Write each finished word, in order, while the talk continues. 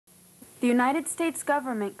The United States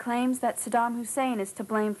government claims that Saddam Hussein is to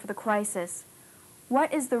blame for the crisis.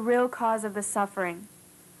 What is the real cause of the suffering?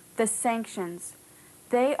 The sanctions.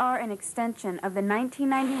 They are an extension of the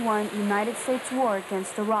 1991 United States war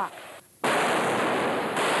against Iraq.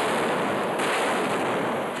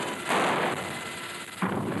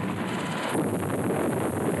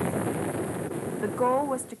 The goal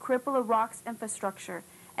was to cripple Iraq's infrastructure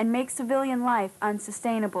and make civilian life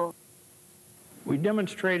unsustainable. We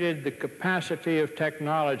demonstrated the capacity of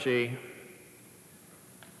technology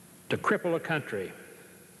to cripple a country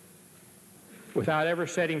without ever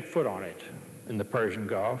setting foot on it in the Persian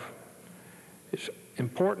Gulf. It's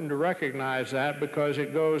important to recognize that because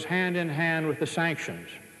it goes hand in hand with the sanctions.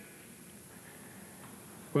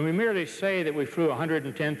 When we merely say that we flew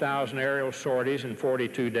 110,000 aerial sorties in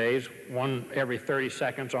 42 days, one every 30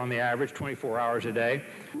 seconds on the average, 24 hours a day,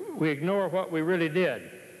 we ignore what we really did.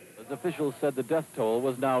 Officials said the death toll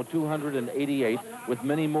was now 288, with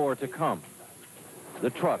many more to come. The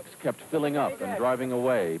trucks kept filling up and driving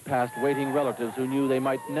away, past waiting relatives who knew they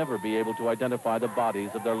might never be able to identify the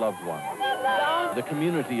bodies of their loved ones. The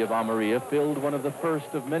community of Amaria filled one of the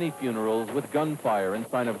first of many funerals with gunfire in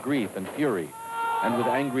sign of grief and fury, and with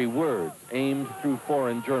angry words aimed through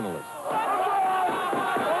foreign journalists.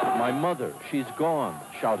 "My mother, she's gone,"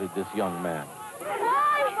 shouted this young man.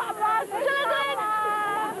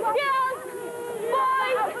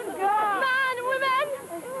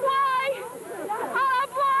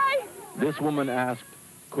 This woman asked,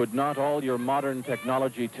 "Could not all your modern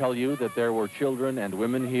technology tell you that there were children and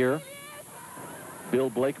women here?" Bill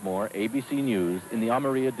Blakemore, ABC News, in the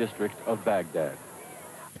Amaria district of Baghdad.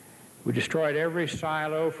 We destroyed every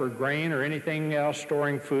silo for grain or anything else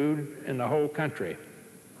storing food in the whole country.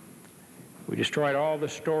 We destroyed all the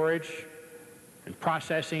storage and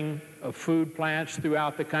processing of food plants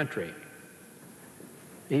throughout the country.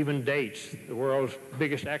 Even dates, the world's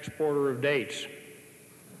biggest exporter of dates.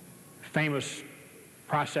 Famous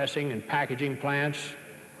processing and packaging plants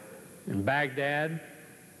in Baghdad,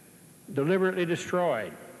 deliberately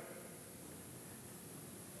destroyed.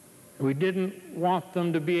 We didn't want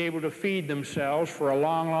them to be able to feed themselves for a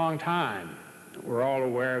long, long time. We're all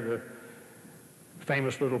aware of the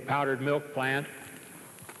famous little powdered milk plant.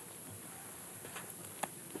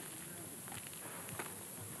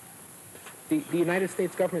 The United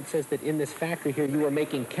States government says that in this factory here you are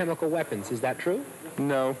making chemical weapons. Is that true?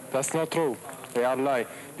 No, that's not true. They are lie,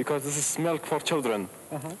 because this is milk for children.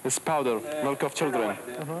 It's powder, milk of children.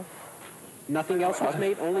 Nothing else was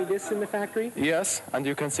made, only this in the factory? Yes, and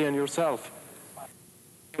you can see it yourself.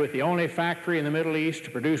 With the only factory in the Middle East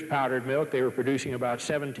to produce powdered milk, they were producing about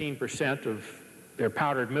 17% of their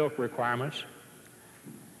powdered milk requirements.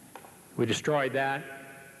 We destroyed that,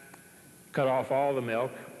 cut off all the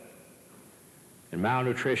milk, and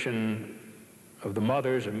malnutrition of the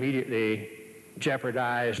mothers immediately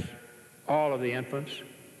jeopardized all of the infants.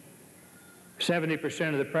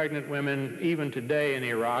 70% of the pregnant women, even today in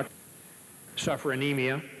Iraq, suffer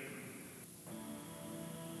anemia.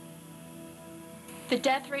 The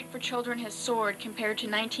death rate for children has soared compared to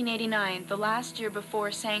 1989, the last year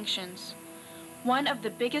before sanctions. One of the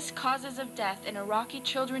biggest causes of death in Iraqi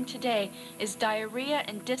children today is diarrhea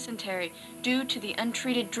and dysentery due to the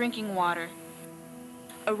untreated drinking water.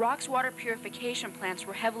 Iraq's water purification plants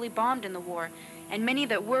were heavily bombed in the war, and many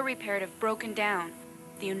that were repaired have broken down.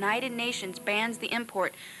 The United Nations bans the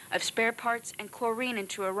import of spare parts and chlorine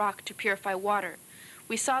into Iraq to purify water.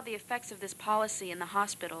 We saw the effects of this policy in the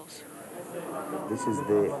hospitals. This is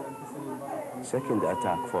the second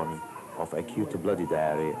attack form of acute bloody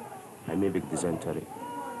diarrhea, amoebic dysentery.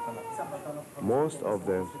 Most of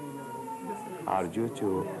them are due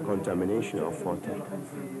to contamination of water.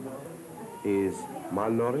 He is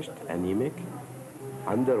malnourished, anemic,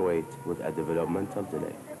 underweight with a developmental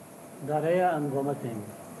delay. Diarrhea and vomiting.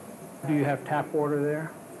 Do you have tap water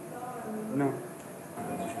there? No.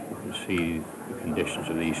 You see the conditions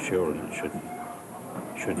of these children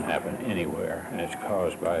shouldn't happen anywhere, and it's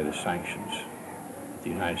caused by the sanctions the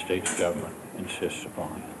United States government insists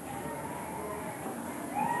upon.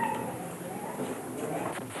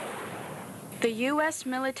 The U.S.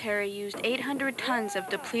 military used 800 tons of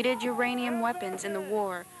depleted uranium weapons in the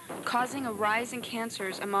war, causing a rise in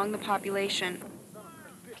cancers among the population.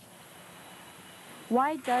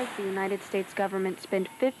 Why does the United States government spend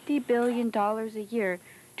 $50 billion a year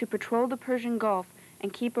to patrol the Persian Gulf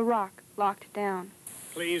and keep Iraq locked down?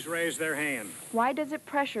 Please raise their hand. Why does it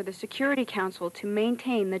pressure the Security Council to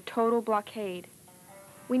maintain the total blockade?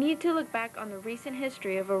 We need to look back on the recent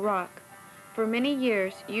history of Iraq. For many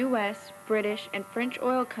years, U.S., British, and French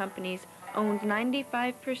oil companies owned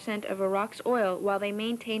 95% of Iraq's oil while they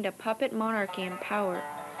maintained a puppet monarchy in power.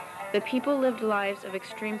 The people lived lives of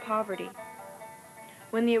extreme poverty.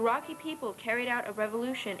 When the Iraqi people carried out a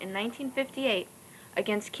revolution in 1958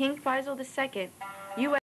 against King Faisal II, U.S.